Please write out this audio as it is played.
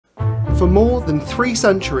For more than 3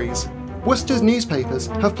 centuries, Worcester's newspapers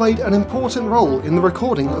have played an important role in the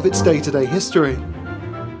recording of its day-to-day history.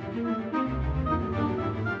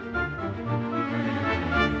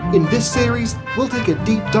 In this series, we'll take a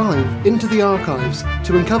deep dive into the archives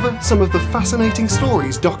to uncover some of the fascinating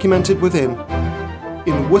stories documented within,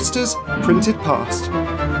 in Worcester's printed past.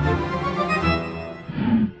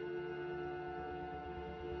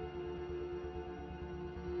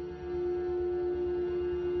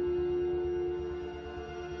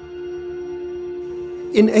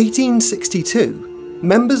 In 1862,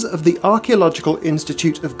 members of the Archaeological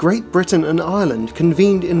Institute of Great Britain and Ireland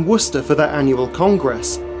convened in Worcester for their annual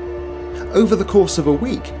congress. Over the course of a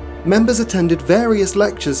week, members attended various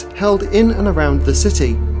lectures held in and around the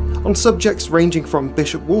city, on subjects ranging from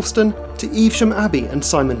Bishop Wulfstan to Evesham Abbey and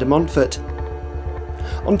Simon de Montfort.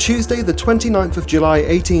 On Tuesday the 29th of July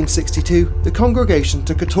 1862, the congregation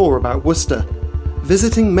took a tour about Worcester,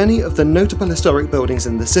 visiting many of the notable historic buildings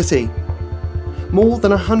in the city. More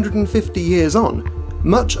than 150 years on,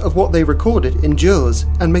 much of what they recorded endures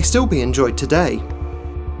and may still be enjoyed today.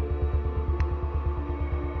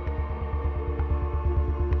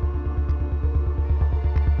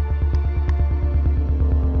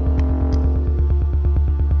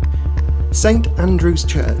 St Andrew's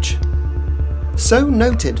Church. So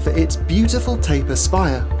noted for its beautiful taper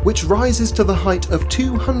spire, which rises to the height of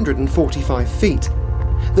 245 feet,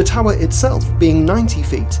 the tower itself being 90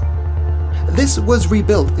 feet. This was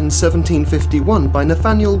rebuilt in 1751 by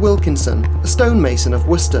Nathaniel Wilkinson, a stonemason of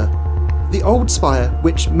Worcester, the old spire,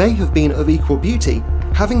 which may have been of equal beauty,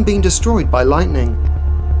 having been destroyed by lightning.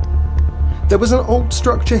 There was an old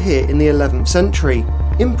structure here in the 11th century,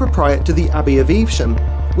 impropriate to the Abbey of Evesham,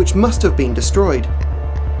 which must have been destroyed.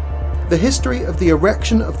 The history of the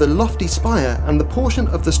erection of the lofty spire and the portion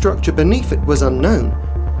of the structure beneath it was unknown,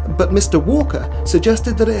 but Mr. Walker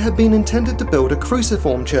suggested that it had been intended to build a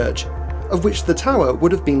cruciform church, of which the tower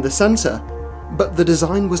would have been the centre, but the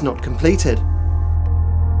design was not completed.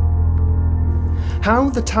 How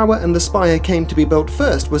the tower and the spire came to be built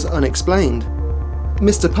first was unexplained.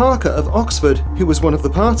 Mr. Parker of Oxford, who was one of the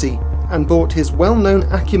party, and brought his well-known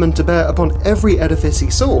acumen to bear upon every edifice he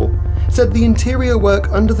saw, said the interior work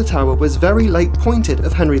under the tower was very late pointed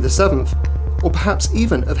of Henry VII, or perhaps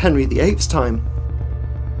even of Henry VIII's time.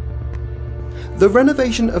 The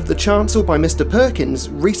renovation of the chancel by Mr. Perkins,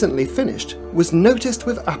 recently finished, was noticed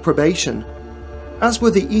with approbation, as were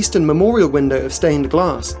the eastern memorial window of stained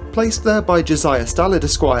glass, placed there by Josiah Stallard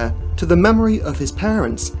Esquire, to the memory of his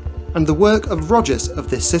parents, and the work of Rogers of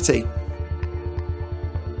this city.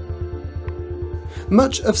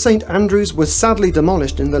 Much of St Andrews was sadly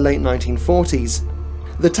demolished in the late 1940s.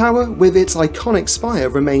 The tower with its iconic spire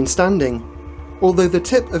remained standing, although the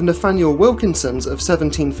tip of Nathaniel Wilkinson's of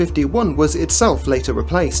 1751 was itself later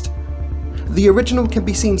replaced. The original can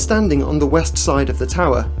be seen standing on the west side of the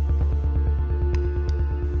tower.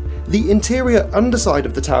 The interior underside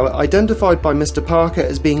of the tower, identified by Mr. Parker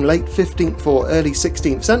as being late 15th or early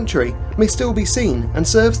 16th century, may still be seen and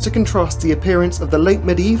serves to contrast the appearance of the late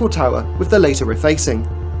medieval tower with the later refacing.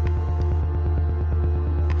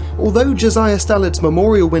 Although Josiah Stallard's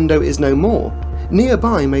memorial window is no more,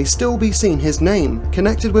 nearby may still be seen his name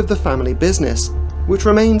connected with the family business, which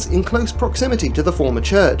remains in close proximity to the former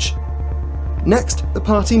church. Next, the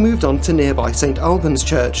party moved on to nearby St Albans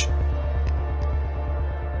Church.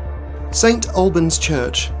 St Albans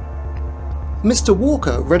Church. Mr.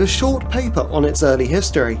 Walker read a short paper on its early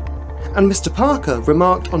history, and Mr. Parker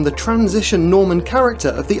remarked on the transition Norman character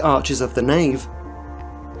of the arches of the nave.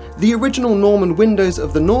 The original Norman windows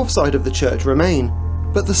of the north side of the church remain,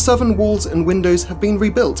 but the southern walls and windows have been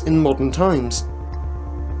rebuilt in modern times.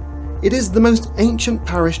 It is the most ancient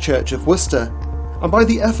parish church of Worcester, and by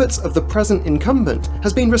the efforts of the present incumbent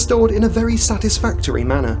has been restored in a very satisfactory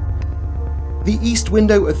manner. The east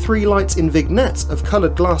window of 3 lights in vignettes of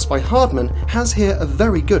coloured glass by Hardman has here a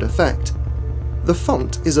very good effect. The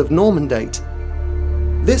font is of Norman date.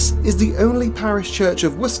 This is the only parish church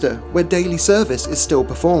of Worcester where daily service is still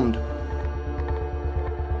performed.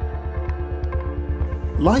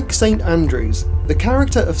 Like St Andrews, the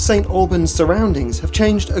character of St Albans' surroundings have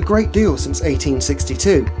changed a great deal since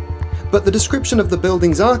 1862, but the description of the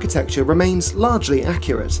building's architecture remains largely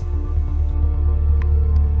accurate.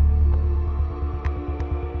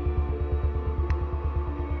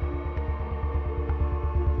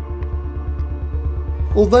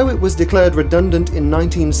 Although it was declared redundant in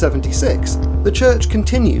 1976, the church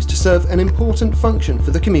continues to serve an important function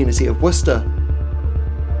for the community of Worcester.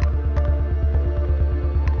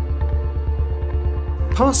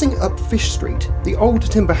 Passing up Fish Street, the old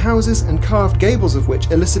timber houses and carved gables of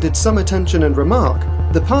which elicited some attention and remark,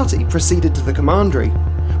 The party proceeded to the commandery,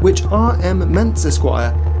 which R.M. Mentz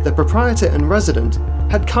Esquire, the proprietor and resident,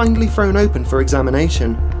 had kindly thrown open for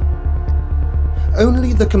examination.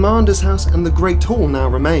 Only the commander's house and the Great Hall now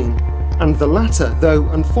remain, and the latter, though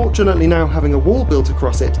unfortunately now having a wall built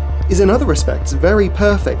across it, is in other respects very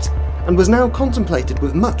perfect, and was now contemplated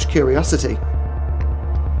with much curiosity.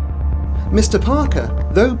 Mr. Parker,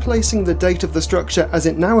 though placing the date of the structure as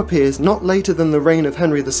it now appears not later than the reign of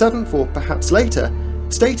Henry VII or perhaps later,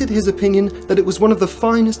 stated his opinion that it was one of the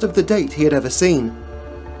finest of the date he had ever seen.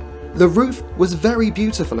 The roof was very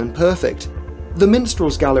beautiful and perfect, the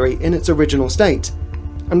minstrel's gallery in its original state,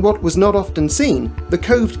 and what was not often seen, the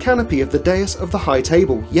coved canopy of the dais of the high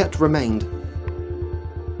table yet remained.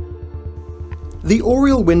 The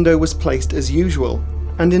oriel window was placed as usual,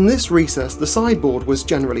 and in this recess the sideboard was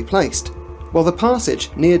generally placed, while the passage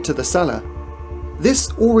neared to the cellar.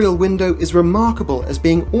 This oriel window is remarkable as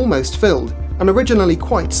being almost filled, and originally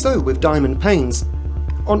quite so, with diamond panes,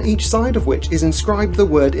 on each side of which is inscribed the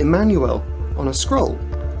word Emmanuel on a scroll,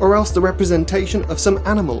 or else the representation of some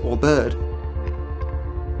animal or bird.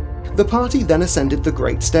 The party then ascended the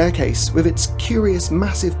great staircase with its curious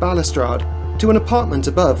massive balustrade to an apartment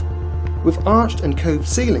above, with arched and coved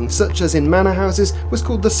ceilings such as in manor houses was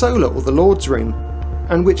called the solar or the Lord's room,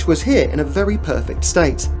 and which was here in a very perfect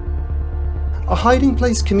state. A hiding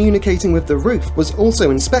place communicating with the roof was also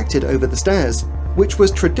inspected over the stairs, which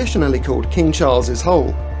was traditionally called King Charles's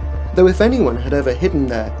Hole, though if anyone had ever hidden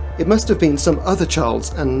there, it must have been some other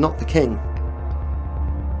Charles and not the king.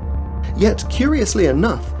 Yet, curiously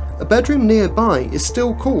enough, a bedroom nearby is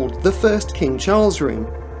still called the First King Charles Room,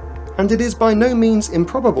 and it is by no means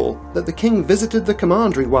improbable that the king visited the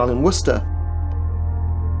commandery while in Worcester.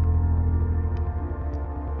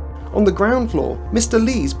 On the ground floor, Mr.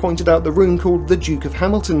 Lees pointed out the room called the Duke of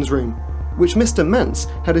Hamilton's Room, which Mr. Mentz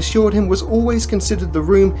had assured him was always considered the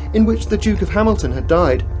room in which the Duke of Hamilton had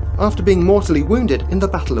died, after being mortally wounded in the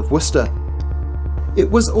Battle of Worcester. It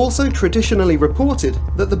was also traditionally reported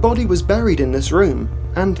that the body was buried in this room,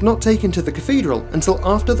 and not taken to the cathedral until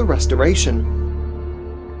after the Restoration.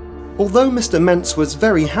 Although Mr. Mentz was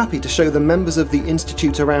very happy to show the members of the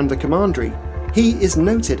Institute around the commandery, he is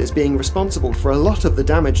noted as being responsible for a lot of the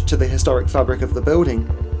damage to the historic fabric of the building.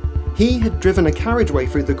 He had driven a carriageway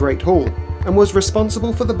through the Great Hall, and was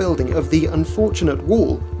responsible for the building of the unfortunate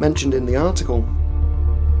wall mentioned in the article.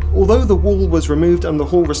 Although the wall was removed and the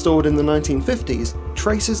hall restored in the 1950s,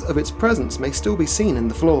 traces of its presence may still be seen in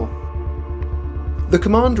the floor. The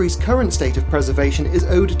commandery's current state of preservation is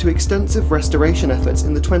owed to extensive restoration efforts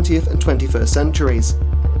in the 20th and 21st centuries.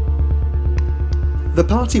 The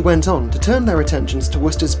party went on to turn their attentions to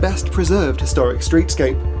Worcester's best preserved historic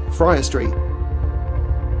streetscape, Friar Street.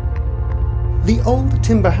 The old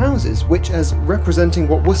timber houses, which as representing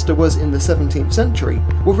what Worcester was in the 17th century,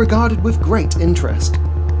 were regarded with great interest.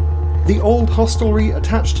 The old hostelry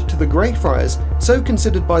attached to the Greyfriars, so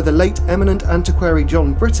considered by the late eminent antiquary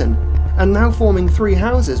John Britton, and now forming three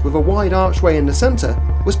houses with a wide archway in the centre,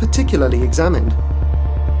 was particularly examined.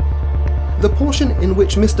 The portion in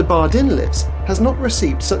which Mr. Bardin lives has not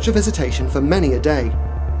received such a visitation for many a day.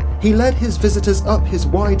 He led his visitors up his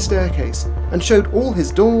wide staircase and showed all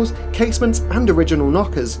his doors, casements and original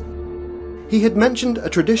knockers. He had mentioned a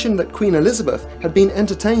tradition that Queen Elizabeth had been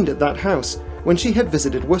entertained at that house when she had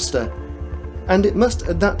visited Worcester, and it must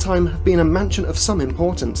at that time have been a mansion of some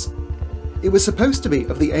importance. It was supposed to be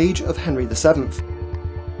of the age of Henry VII.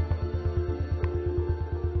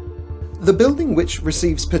 The building which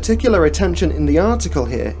receives particular attention in the article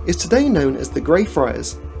here is today known as the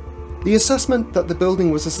Greyfriars. The assessment that the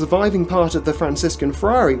building was a surviving part of the Franciscan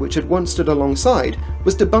friary which had once stood alongside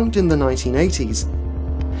was debunked in the 1980s.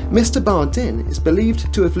 Mr. Bardin is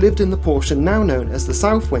believed to have lived in the portion now known as the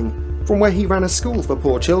South Wing, from where he ran a school for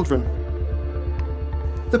poor children.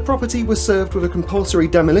 The property was served with a compulsory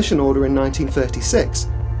demolition order in 1936,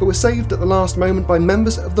 but was saved at the last moment by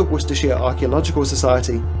members of the Worcestershire Archaeological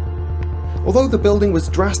Society. Although the building was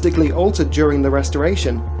drastically altered during the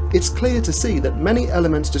restoration, it's clear to see that many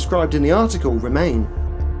elements described in the article remain.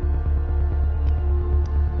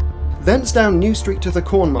 Thence down New Street to the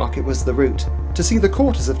Corn Market was the route, to see the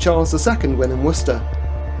quarters of Charles II when in Worcester.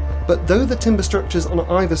 But though the timber structures on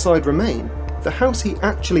either side remain, the house he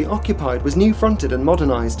actually occupied was new-fronted and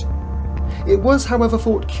modernised. It was however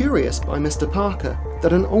thought curious by Mr. Parker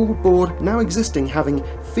that an old board now existing having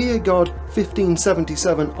 "Fear God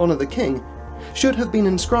 1577 Honour the King" should have been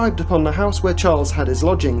inscribed upon the house where Charles had his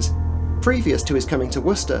lodgings, previous to his coming to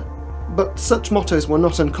Worcester, but such mottos were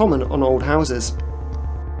not uncommon on old houses.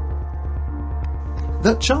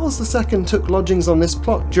 That Charles II took lodgings on this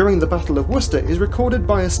plot during the Battle of Worcester is recorded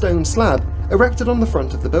by a stone slab erected on the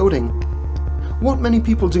front of the building. What many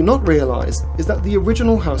people do not realise is that the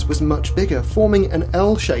original house was much bigger, forming an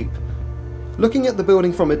L shape. Looking at the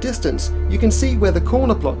building from a distance, you can see where the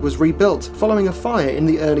corner plot was rebuilt following a fire in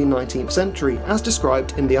the early 19th century, as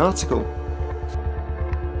described in the article.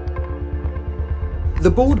 The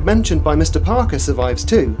board mentioned by Mr. Parker survives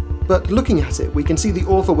too, but looking at it we can see the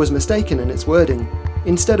author was mistaken in its wording.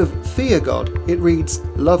 Instead of fear God, it reads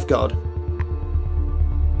love God.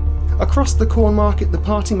 Across the Corn Market, the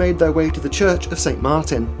party made their way to the Church of St.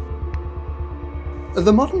 Martin,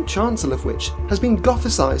 the modern chancel of which has been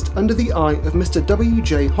Gothicised under the eye of Mr.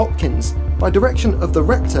 W.J. Hopkins by direction of the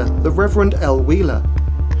rector, the Reverend L. Wheeler.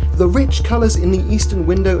 The rich colours in the eastern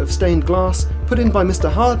window of stained glass put in by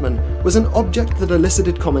Mr. Hardman was an object that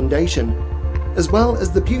elicited commendation, as well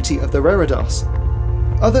as the beauty of the reredos.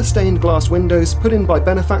 Other stained glass windows put in by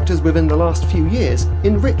benefactors within the last few years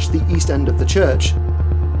enrich the east end of the church.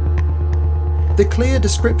 The clear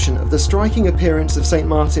description of the striking appearance of St.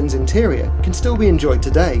 Martin's interior can still be enjoyed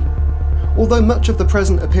today. Although much of the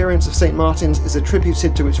present appearance of St. Martin's is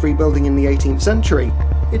attributed to its rebuilding in the 18th century,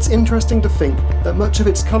 it's interesting to think that much of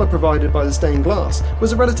its colour provided by the stained glass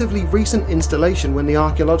was a relatively recent installation when the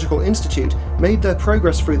Archaeological Institute made their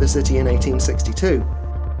progress through the city in 1862.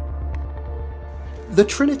 The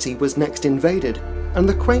Trinity was next invaded, and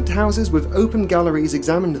the quaint houses with open galleries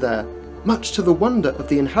examined there, much to the wonder of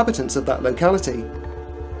the inhabitants of that locality.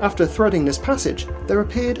 After threading this passage, there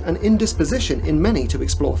appeared an indisposition in many to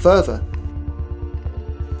explore further.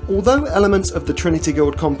 Although elements of the Trinity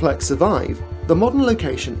Guild complex survive, the modern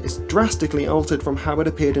location is drastically altered from how it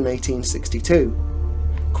appeared in 1862.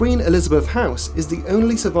 Queen Elizabeth House is the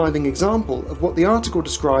only surviving example of what the article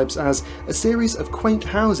describes as a series of quaint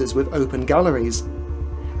houses with open galleries.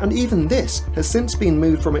 And even this has since been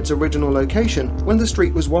moved from its original location when the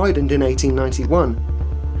street was widened in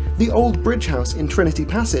 1891. The old bridge house in Trinity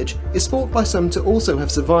Passage is thought by some to also have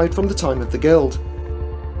survived from the time of the Guild.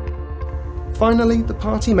 Finally, the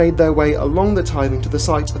party made their way along the Tithing to the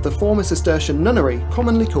site of the former Cistercian nunnery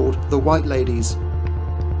commonly called the White Ladies.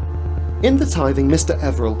 In the Tithing, Mr.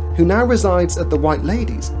 Everill, who now resides at the White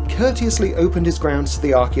Ladies, courteously opened his grounds to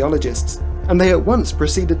the archaeologists, and they at once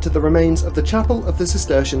proceeded to the remains of the chapel of the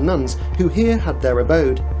Cistercian nuns who here had their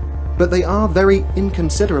abode. But they are very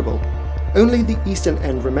inconsiderable, only the eastern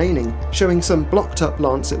end remaining, showing some blocked up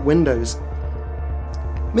lancet windows.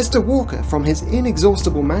 Mr. Walker, from his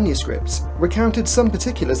inexhaustible manuscripts, recounted some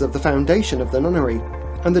particulars of the foundation of the nunnery,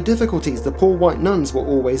 and the difficulties the poor white nuns were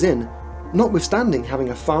always in, notwithstanding having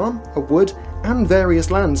a farm, a wood, and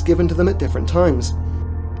various lands given to them at different times.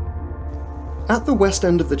 At the west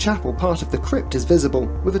end of the chapel, part of the crypt is visible,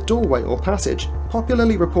 with a doorway or passage,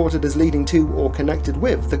 popularly reported as leading to or connected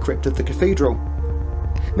with the crypt of the cathedral.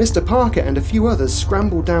 Mr. Parker and a few others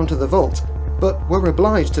scrambled down to the vault, but were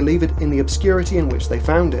obliged to leave it in the obscurity in which they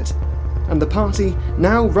found it, and the party,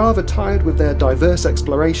 now rather tired with their diverse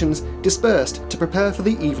explorations, dispersed to prepare for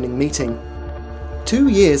the evening meeting. 2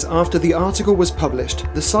 years after the article was published,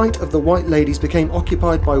 the site of the White Ladies became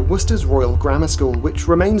occupied by Worcester's Royal Grammar School, which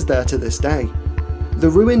remains there to this day. The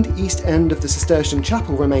ruined east end of the Cistercian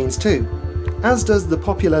chapel remains too, as does the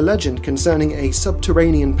popular legend concerning a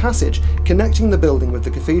subterranean passage connecting the building with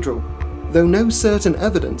the cathedral, though no certain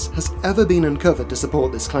evidence has ever been uncovered to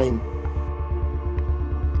support this claim.